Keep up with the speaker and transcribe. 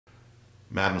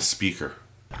Madam Speaker.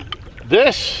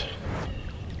 This?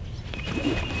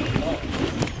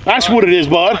 That's what it is,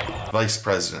 bud. Vice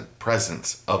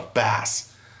Presidents of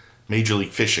Bass, Major League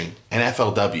Fishing, and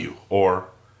FLW, or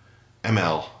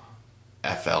FLW,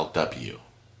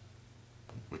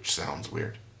 which sounds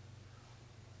weird.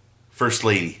 First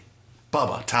Lady,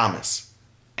 Bubba Thomas,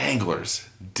 anglers,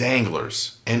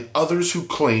 danglers, and others who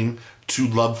claim to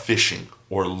love fishing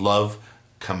or love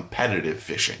competitive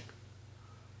fishing.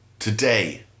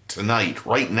 Today, tonight,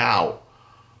 right now,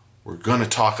 we're going to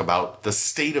talk about the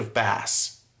state of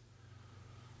bass.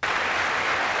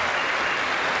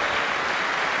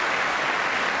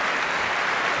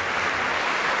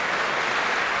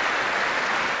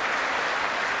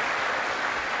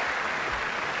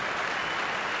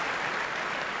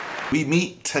 We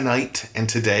meet tonight and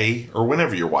today, or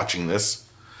whenever you're watching this,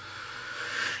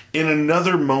 in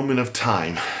another moment of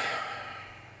time,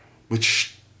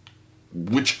 which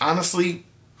honestly,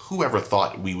 whoever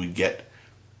thought we would get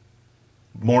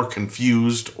more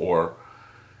confused or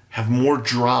have more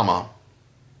drama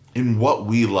in what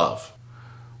we love.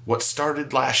 What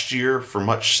started last year for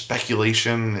much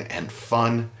speculation and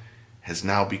fun has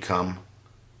now become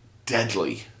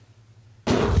deadly.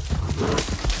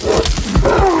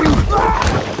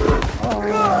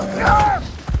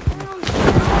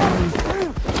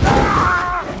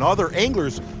 And other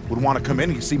anglers would want to come in.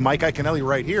 You can see Mike Iaconelli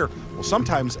right here. Well,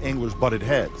 sometimes anglers butted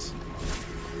heads.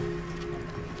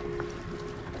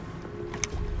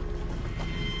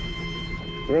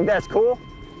 You think that's cool?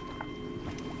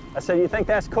 I said, you think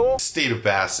that's cool? The state of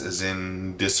bass is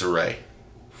in disarray.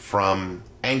 From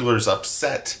anglers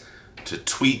upset, to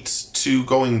tweets, to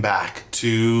going back,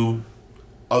 to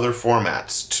other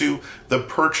formats, to the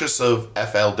purchase of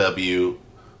FLW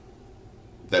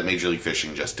that Major League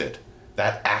Fishing just did.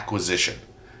 That acquisition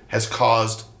has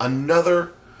caused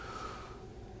another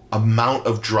amount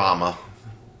of drama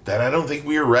that I don't think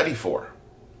we are ready for.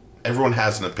 Everyone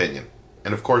has an opinion.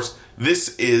 And of course,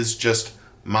 this is just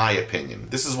my opinion.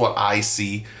 This is what I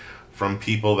see from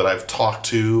people that I've talked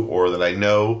to or that I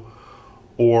know,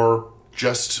 or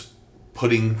just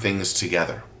putting things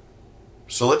together.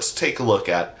 So let's take a look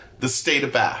at the state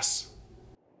of bass.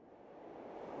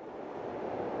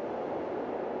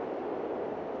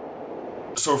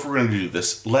 So if we're going to do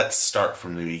this, let's start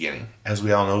from the beginning. As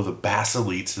we all know, the Bass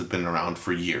Elites have been around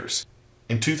for years.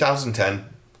 In 2010,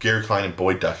 Gary Klein and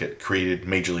Boyd Duckett created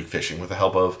Major League Fishing with the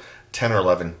help of 10 or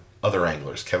 11 other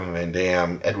anglers. Kevin Van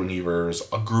Dam, Edwin Evers,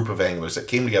 a group of anglers that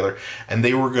came together, and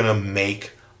they were going to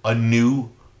make a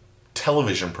new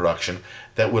television production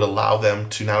that would allow them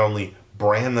to not only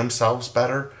brand themselves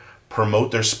better,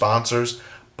 promote their sponsors,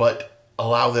 but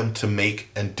allow them to make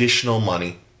additional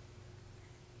money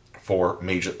for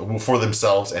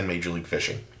themselves and Major League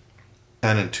Fishing.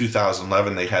 And in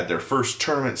 2011, they had their first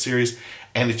tournament series,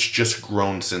 and it's just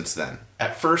grown since then.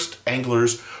 At first,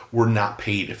 anglers were not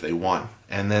paid if they won.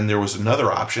 And then there was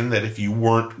another option that if you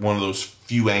weren't one of those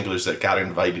few anglers that got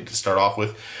invited to start off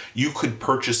with, you could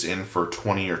purchase in for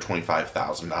 $20,000 or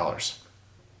 $25,000.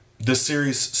 The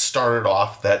series started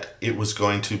off that it was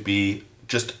going to be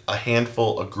just a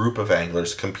group of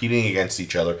anglers competing against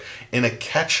each other in a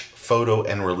catch, photo,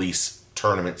 and release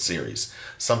tournament series.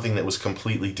 Something that was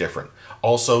completely different.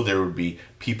 Also, there would be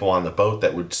people on the boat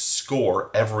that would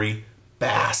score every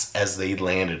bass as they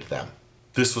landed them.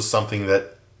 This was something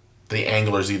that the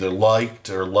anglers either liked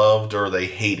or loved or they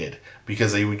hated,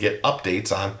 because they would get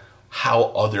updates on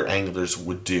how other anglers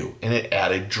would do, and it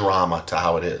added drama to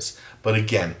how it is. But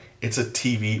again, it's a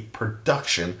TV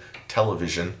production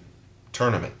television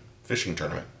tournament, fishing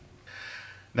tournament.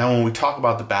 Now, when we talk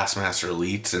about the Bassmaster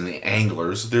Elites and the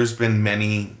anglers, there's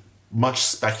been much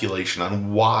speculation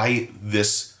on why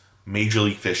this Major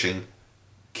League Fishing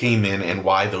came in and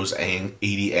why those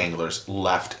 80 anglers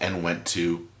left and went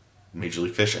to Major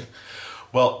League Fishing.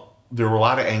 Well, there were a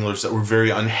lot of anglers that were very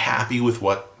unhappy with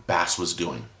what Bass was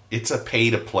doing. It's a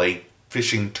pay-to-play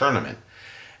fishing tournament,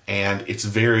 and it's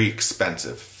very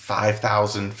expensive,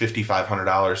 $5,000,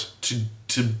 $5,500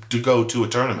 to go to a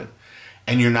tournament,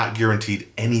 and you're not guaranteed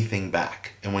anything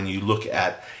back. And when you look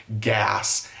at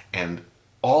gas and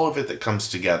all of it that comes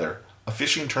together, a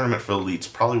fishing tournament for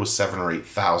elites probably was $7,000 or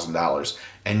 $8,000,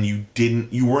 and you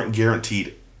weren't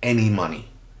guaranteed any money,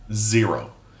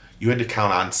 zero. You had to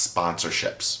count on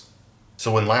sponsorships.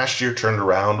 So when last year turned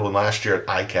around, when last year at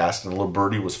ICAST and Little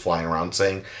Birdie was flying around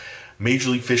saying Major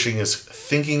League Fishing is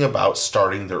thinking about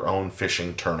starting their own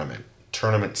fishing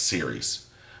tournament series,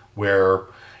 where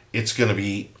it's going to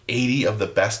be 80 of the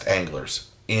best anglers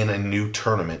in a new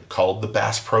tournament called the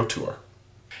Bass Pro Tour.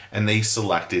 And they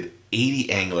selected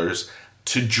 80 anglers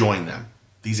to join them.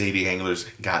 These 80 anglers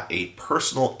got a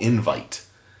personal invite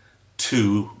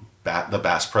to the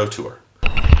Bass Pro Tour.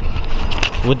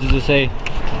 What does it say?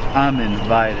 I'm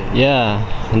invited.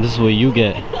 Yeah, and this is what you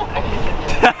get.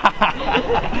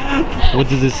 What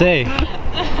does it say?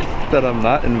 That I'm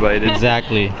not invited.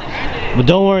 Exactly. But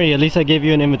don't worry, at least I gave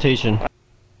you an invitation.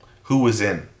 Who was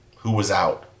in? Who was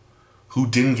out? Who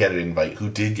didn't get an invite? Who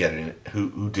did get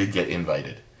who did get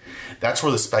invited? That's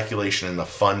where the speculation and the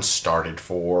fun started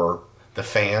for the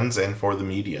fans and for the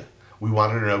media. We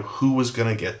wanted to know who was going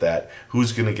to get that,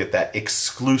 who's going to get that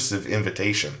exclusive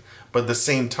invitation. But at the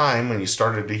same time, when you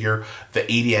started to hear the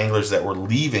 80 anglers that were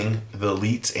leaving the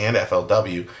Elites and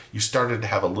FLW, you started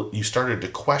to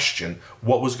question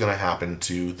what was going to happen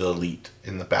to the Elite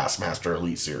in the Bassmaster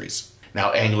Elite Series.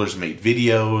 Now, anglers made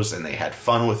videos and they had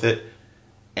fun with it,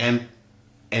 and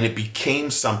it became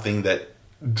something that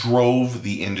drove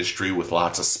the industry with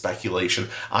lots of speculation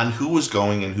on who was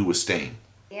going and who was staying.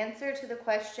 The answer to the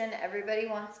question everybody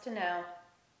wants to know.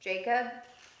 Jacob,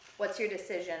 what's your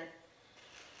decision?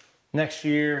 Next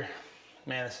year,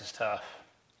 man, this is tough.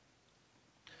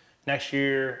 Next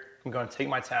year, I'm going to take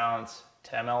my talents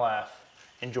to MLF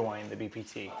and join the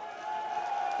BPT.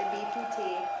 The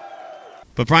BPT.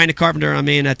 But Brian the Carpenter, I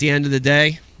mean, at the end of the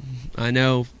day, I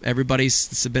know this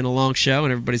has been a long show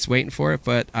and everybody's waiting for it,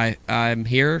 but I'm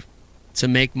here to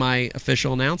make my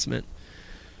official announcement.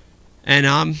 And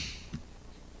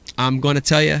I'm going to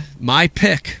tell you my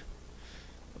pick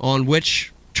on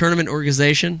which tournament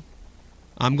organization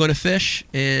I'm going to fish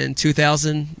in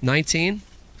 2019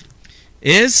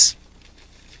 is...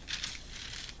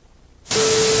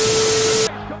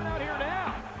 Coming out here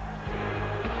now.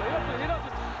 He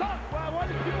doesn't suck. Why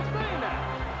do people saying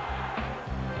that?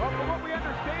 Well, from what we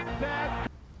understand, Dad.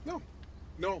 No.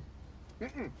 No.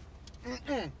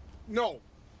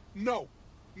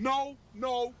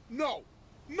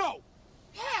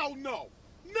 Hell no.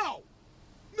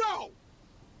 No.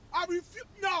 I refuse.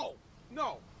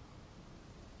 No.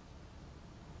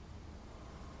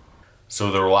 So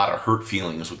there were a lot of hurt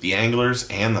feelings with the anglers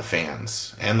and the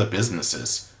fans and the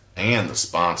businesses and the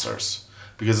sponsors,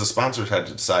 because the sponsors had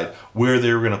to decide where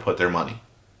they were going to put their money.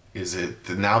 Is it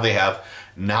that now they have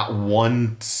not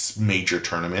one major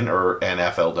tournament or an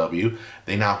FLW,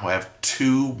 they now have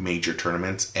 2 major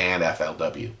tournaments and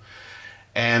FLW.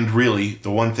 And really, the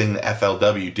one thing the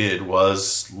FLW did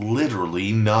was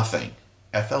literally nothing.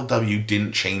 FLW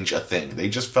didn't change a thing. They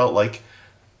just felt like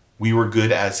we were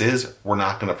good as is. We're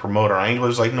not going to promote our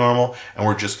anglers like normal, and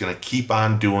we're just going to keep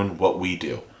on doing what we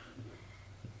do,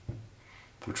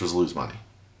 which was lose money.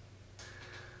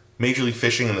 Major League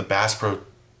Fishing and the Bass Pro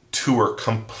Tour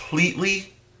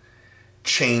completely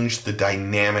changed the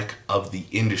dynamic of the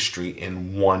industry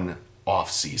in one off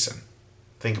season.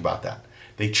 Think about that.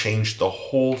 They changed the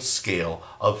whole scale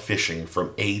of fishing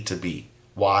from A to B.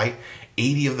 Why?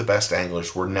 80 of the best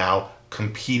anglers were now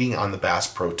competing on the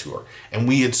Bass Pro Tour. And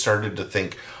we had started to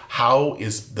think, how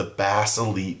is the Bass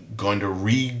Elite going to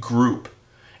regroup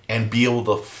and be able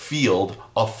to field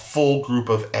a full group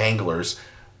of anglers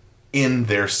in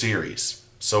their series?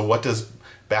 So what does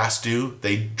Bass do?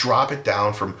 They drop it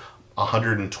down from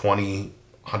 120,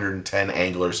 110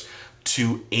 anglers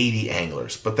to 80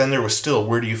 anglers. But then there was still,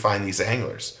 where do you find these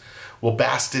anglers? Well,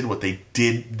 Bass did what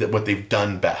they've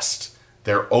done best.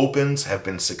 Their opens have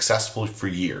been successful for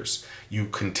years. You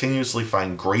continuously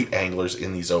find great anglers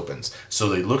in these opens. So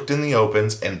they looked in the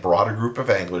opens and brought a group of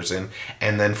anglers in,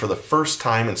 and then for the first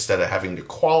time, instead of having to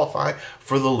qualify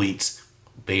for the Elites,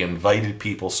 they invited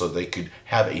people so they could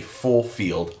have a full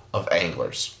field of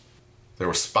anglers. There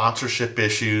were sponsorship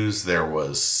issues, there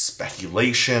was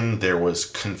speculation, there was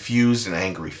confused and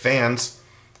angry fans,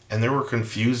 and there were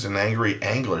confused and angry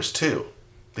anglers too.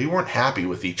 They weren't happy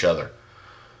with each other.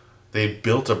 They had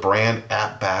built a brand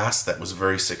at Bass that was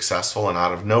very successful, and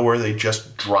out of nowhere they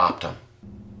just dropped them.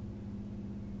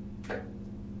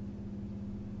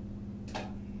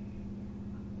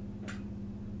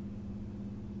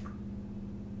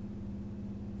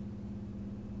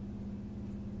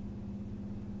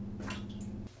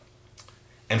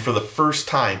 And for the first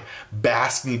time,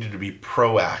 Bass needed to be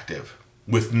proactive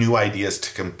with new ideas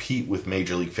to compete with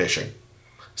Major League Fishing.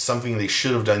 Something they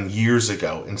should have done years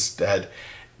ago. Instead,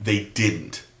 they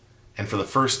didn't. And for the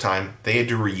first time, they had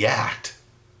to react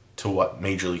to what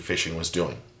Major League Fishing was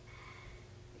doing.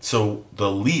 So the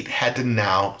Elite had to the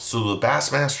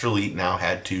Bassmaster Elite now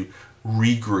had to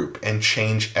regroup and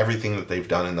change everything that they've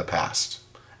done in the past.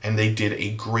 And they did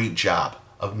a great job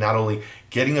of not only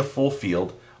getting a full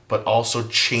field, but also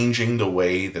changing the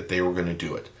way that they were going to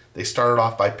do it. They started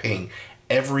off by paying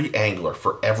every angler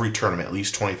for every tournament at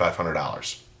least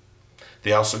 $2,500.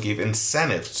 They also gave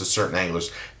incentives to certain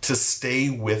anglers to stay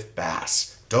with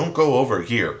bass. Don't go over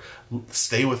here.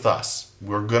 Stay with us.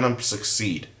 We're going to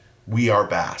succeed. We are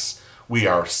Bass. We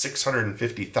are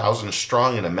 650,000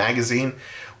 strong in a magazine.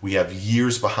 We have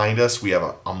years behind us. We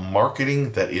have a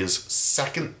marketing that is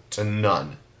second to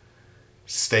none.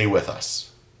 Stay with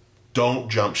us. Don't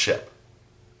jump ship.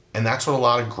 And that's what a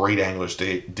lot of great anglers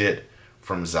did.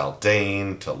 From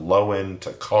Zaldane to Lowen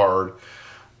to Card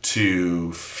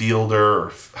to Fielder,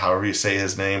 or however you say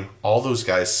his name. All those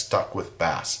guys stuck with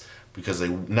Bass because they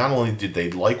not only did they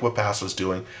like what Bass was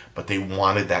doing, but they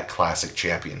wanted that classic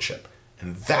championship.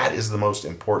 And that is the most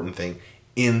important thing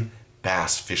in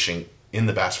bass fishing, in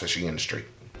the bass fishing industry.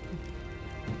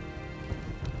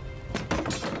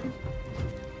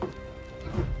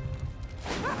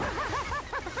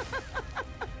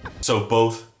 So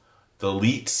both the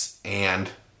Elites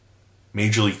and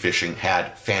Major League Fishing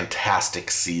had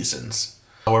fantastic seasons.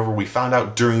 However, we found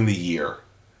out during the year,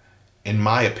 in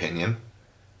my opinion,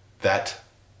 that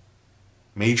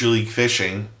Major League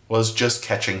Fishing was just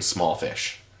catching small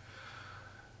fish.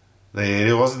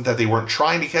 It wasn't that they weren't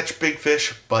trying to catch big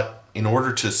fish, but in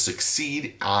order to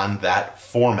succeed on that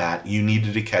format, you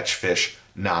needed to catch fish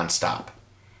nonstop.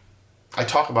 I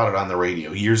talk about it on the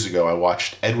radio. Years ago, I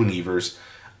watched Edwin Evers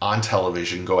on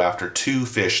television go after 2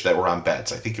 fish that were on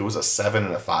beds. I think it was a 7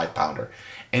 and a 5 pounder.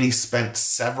 And he spent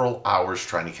several hours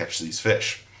trying to catch these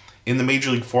fish. In the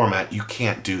Major League format, you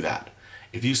can't do that.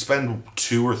 If you spend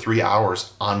 2 or 3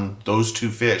 hours on those 2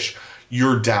 fish,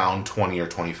 you're down 20 or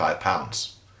 25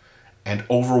 pounds. And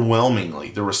overwhelmingly,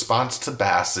 the response to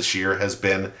bass this year has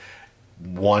been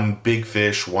 1 big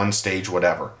fish, 1 stage,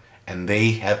 whatever. And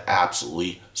they have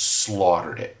absolutely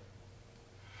slaughtered it.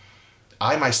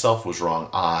 I myself was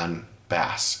wrong on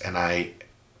bass, and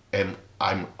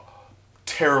I'm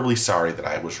terribly sorry that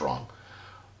I was wrong.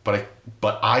 But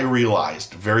I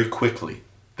realized very quickly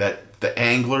that the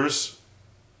anglers,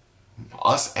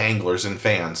 us anglers and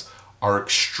fans, are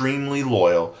extremely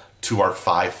loyal to our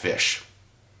 5 fish.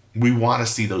 We want to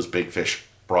see those big fish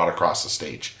brought across the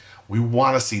stage. We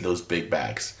want to see those big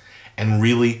bags. And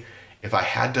really, if I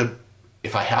have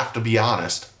to be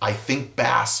honest, I think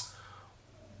bass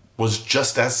was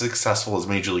just as successful as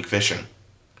Major League Fishing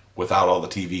without all the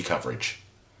TV coverage.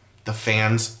 The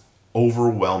fans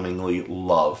overwhelmingly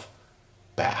love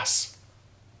bass.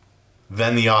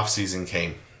 Then the off season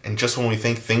came, and just when we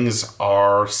think things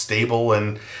are stable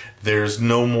and there's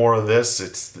no more of this,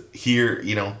 it's here,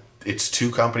 you know, it's 2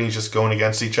 companies just going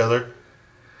against each other.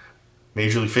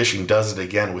 Major League Fishing does it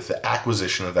again with the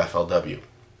acquisition of FLW,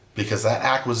 because that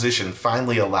acquisition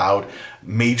finally allowed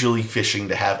Major League Fishing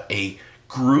to have a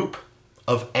group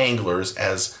of anglers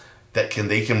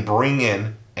they can bring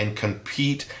in and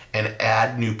compete and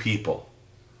add new people,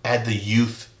 add the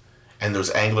youth and those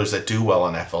anglers that do well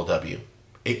on FLW.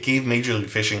 It gave Major League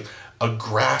Fishing a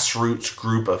grassroots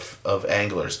group of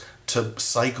anglers to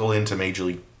cycle into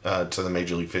to the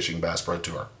Major League Fishing Bass Pro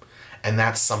Tour, and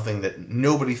that's something that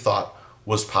nobody thought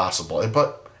was possible.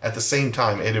 But at the same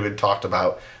time, it had been talked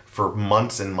about for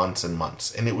months and months and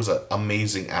months. And it was an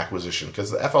amazing acquisition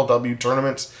because the FLW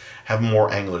tournaments have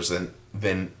more anglers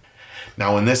than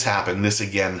now. When this happened, this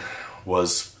again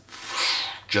was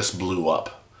just blew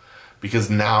up, because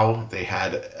now they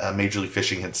had Major League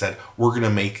Fishing had said, we're going to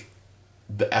make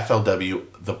the FLW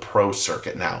the pro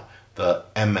circuit now, the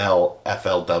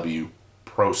FLW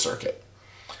pro circuit.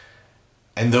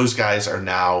 And those guys are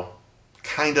now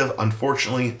kind of,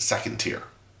 unfortunately, second tier.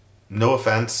 No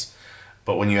offense.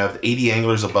 But when you have 80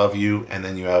 anglers above you, and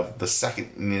then you have the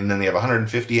second, and then you have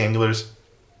 150 anglers,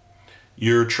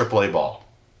 you're AAA ball.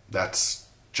 That's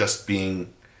just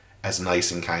being as nice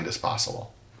and kind as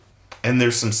possible. And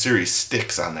there's some serious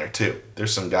sticks on there too.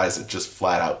 There's some guys that just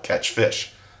flat out catch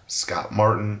fish. Scott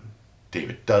Martin,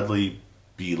 David Dudley,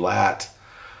 B. Latt,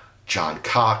 John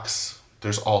Cox.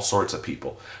 There's all sorts of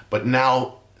people. But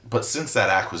since that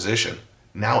acquisition,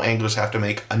 now anglers have to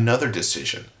make another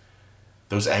decision.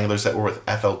 Those anglers that were with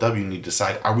FLW need to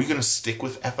decide, are we going to stick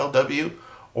with FLW,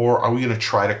 or are we going to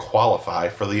try to qualify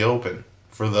for the open,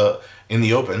 in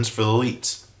the opens for the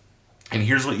elites? And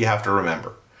here's what you have to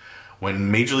remember.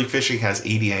 When Major League Fishing has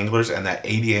 80 anglers and that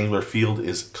 80 angler field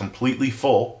is completely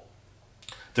full,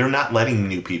 they're not letting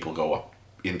new people go up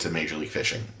into Major League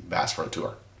Fishing Bass Pro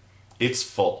Tour. It's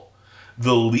full.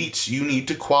 The elites, you need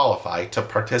to qualify to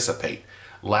participate.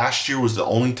 Last year was the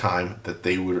only time that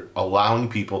they were allowing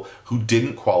people who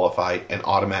didn't qualify an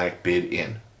automatic bid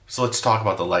in. So let's talk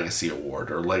about the Legacy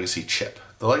Award or Legacy Chip.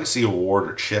 The Legacy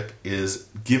Award or Chip is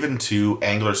given to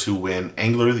anglers who win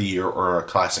Angler of the Year or a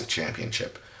Classic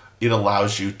Championship. It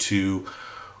allows you to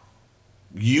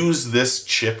use this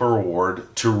chip or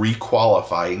award to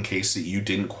re-qualify in case that you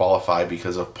didn't qualify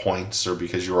because of points or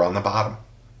because you were on the bottom.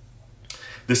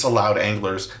 This allows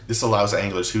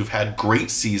anglers who've had great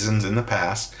seasons in the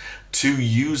past to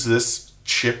use this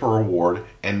chip or award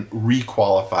and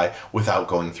re-qualify without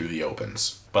going through the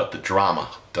opens. But the drama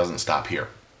doesn't stop here.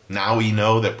 Now we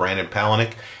know that Brandon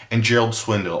Palaniuk and Gerald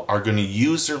Swindle are going to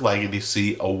use their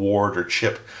legacy award or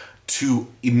chip to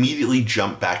immediately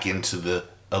jump back into the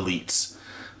elites.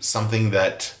 Something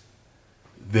that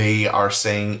they are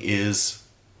saying is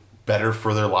better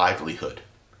for their livelihood.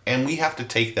 And we have to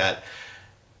take that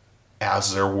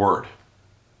as their word.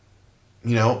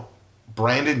 You know,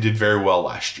 Brandon did very well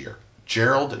last year.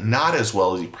 Gerald, not as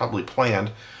well as he probably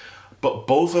planned, but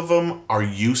both of them are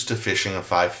used to fishing a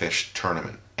 5-fish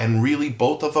tournament. And really,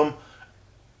 both of them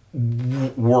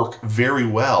work very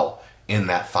well in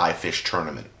that 5-fish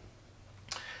tournament.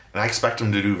 And I expect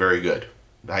them to do very good.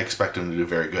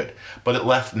 But it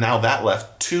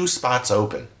left 2 spots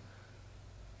open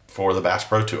for the Bass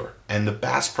Pro Tour. And the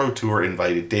Bass Pro Tour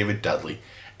invited David Dudley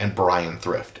and Brian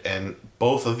Thrift. And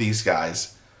both of these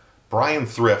guys, Brian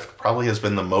Thrift probably has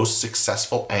been the most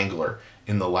successful angler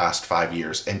in the last 5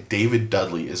 years. And David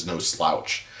Dudley is no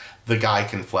slouch. The guy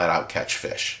can flat out catch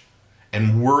fish.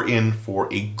 And we're in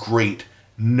for a great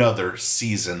another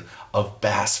season of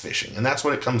bass fishing. And that's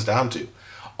what it comes down to.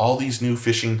 All these new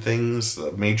fishing things,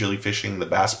 the Major League Fishing, the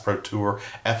Bass Pro Tour,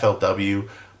 FLW,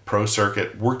 Pro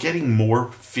Circuit, we're getting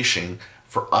more fishing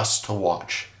for us to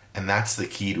watch. And that's the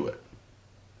key to it.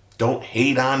 Don't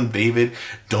hate on David.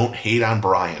 Don't hate on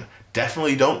Brian.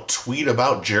 Definitely don't tweet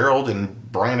about Gerald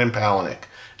and Brandon Palaniuk.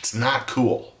 It's not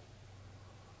cool.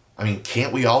 I mean,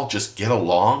 can't we all just get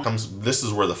along? This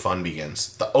is where the fun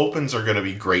begins. The Opens are going to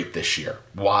be great this year.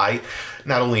 Why?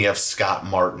 Not only have Scott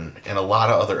Martin and a lot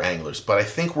of other anglers, but I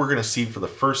think we're going to see for the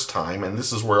first time, and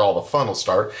this is where all the fun will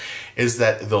start, is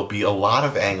that there'll be a lot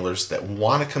of anglers that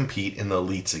want to compete in the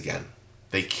elites again.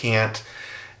 They can't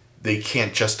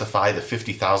justify the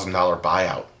 $50,000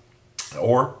 buyout,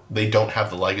 or they don't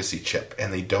have the legacy chip,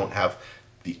 and they don't have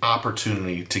the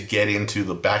opportunity to get into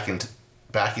the back into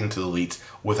the elites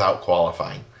without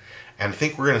qualifying. And I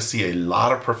think we're going to see a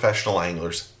lot of professional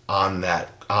anglers on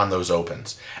those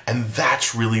opens. And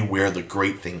that's really where the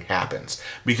great thing happens,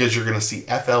 because you're going to see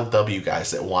FLW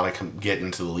guys that want to get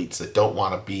into the elites that don't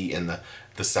want to be in the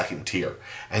second tier.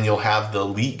 And you'll have the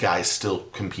elite guys still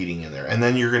competing in there. And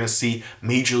then you're going to see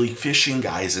Major League Fishing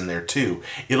guys in there too.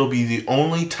 It'll be the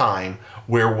only time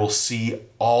where we'll see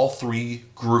all 3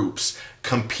 groups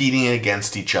competing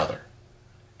against each other.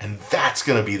 And that's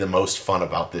going to be the most fun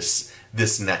about this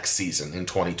next season in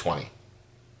 2020.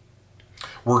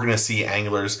 We're going to see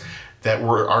anglers that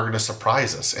are going to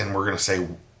surprise us, and we're going to say,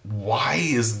 why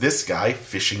is this guy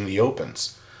fishing the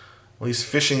opens? Well, he's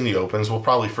fishing the opens. Well,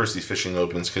 probably first he's fishing the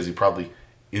opens because he probably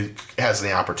has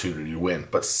the opportunity to win.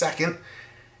 But second,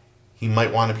 he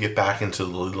might want to get back into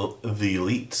the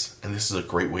elites, and this is a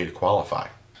great way to qualify.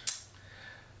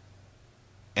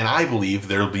 And I believe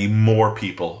there'll be more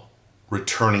people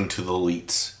returning to the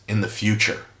elites in the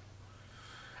future.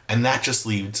 And that just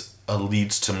leads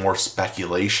to more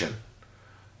speculation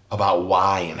about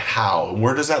why and how. And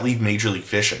where does that leave Major League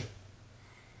Fishing?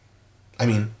 I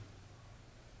mean,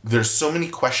 there's so many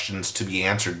questions to be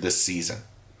answered this season.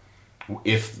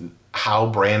 How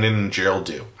Brandon and Gerald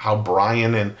do, how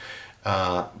Brian and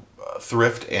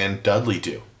Thrift and Dudley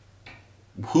do.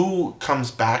 Who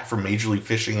comes back from Major League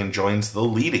Fishing and joins the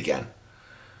elite again?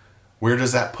 Where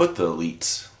does that put the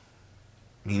elites?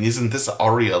 I mean, isn't this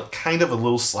already a kind of a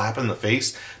little slap in the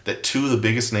face that 2 of the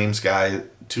biggest names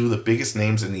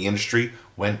in the industry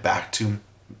went back to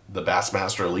the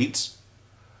Bassmaster elites?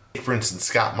 For instance,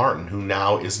 Scott Martin, who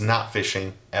now is not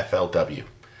fishing FLW.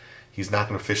 He's not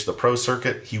going to fish the Pro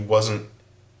Circuit. He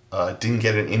didn't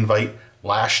get an invite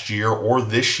last year or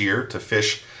this year to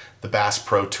fish the Bass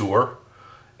Pro Tour.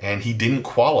 And he didn't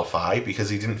qualify because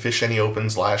he didn't fish any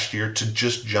opens last year to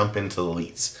just jump into the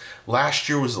elites. Last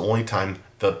year was the only time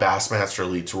the Bassmaster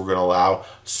elites were going to allow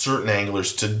certain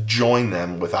anglers to join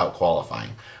them without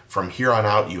qualifying. From here on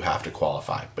out, you have to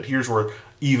qualify. But here's where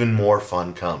even more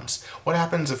fun comes. What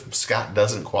happens if Scott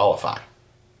doesn't qualify?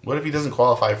 What if he doesn't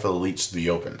qualify for the elites to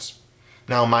the opens?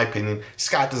 Now, in my opinion,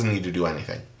 Scott doesn't need to do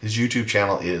anything. His YouTube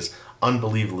channel is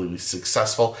unbelievably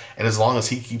successful, and as long as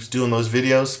he keeps doing those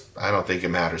videos, I don't think it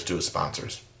matters to his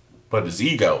sponsors. But his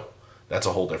ego, that's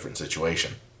a whole different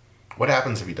situation. What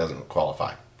happens if he doesn't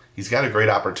qualify? He's got a great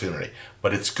opportunity,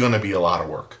 but it's going to be a lot of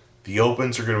work. The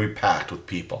opens are going to be packed with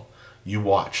people. You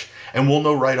watch, and we'll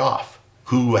know right off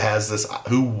who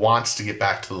wants to get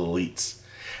back to the elites.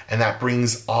 And that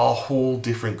brings a whole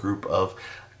different group of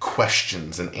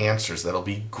questions and answers that'll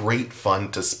be great fun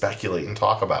to speculate and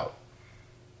talk about.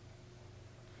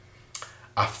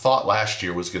 I thought last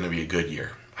year was going to be a good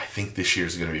year. I think this year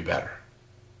is going to be better.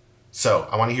 So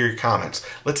I want to hear your comments.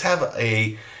 Let's have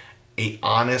a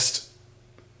honest,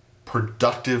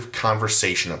 productive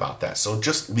conversation about that. So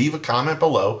just leave a comment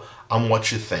below on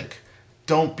what you think.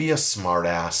 Don't be a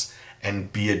smartass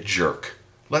and be a jerk.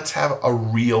 Let's have a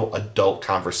real adult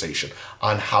conversation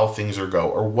on how things are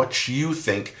going, or what you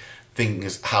think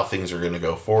how things are going to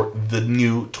go for the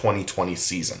new 2020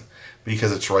 season,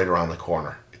 because it's right around the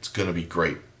corner. It's going to be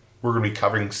great. We're going to be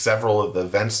covering several of the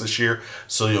events this year,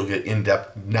 so you'll get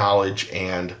in-depth knowledge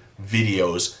and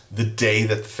videos the day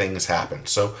that the things happen.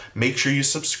 So make sure you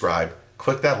subscribe,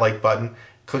 click that like button,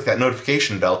 click that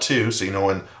notification bell too, so you know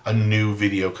when a new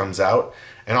video comes out,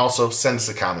 and also send us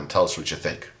a comment, tell us what you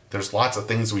think. There's lots of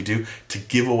things we do to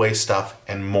give away stuff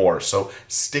and more, so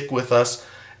stick with us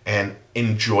and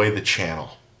enjoy the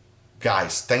channel.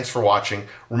 Guys, thanks for watching.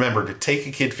 Remember to take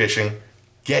a kid fishing,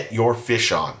 get your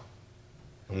fish on,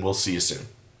 and we'll see you soon.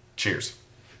 Cheers.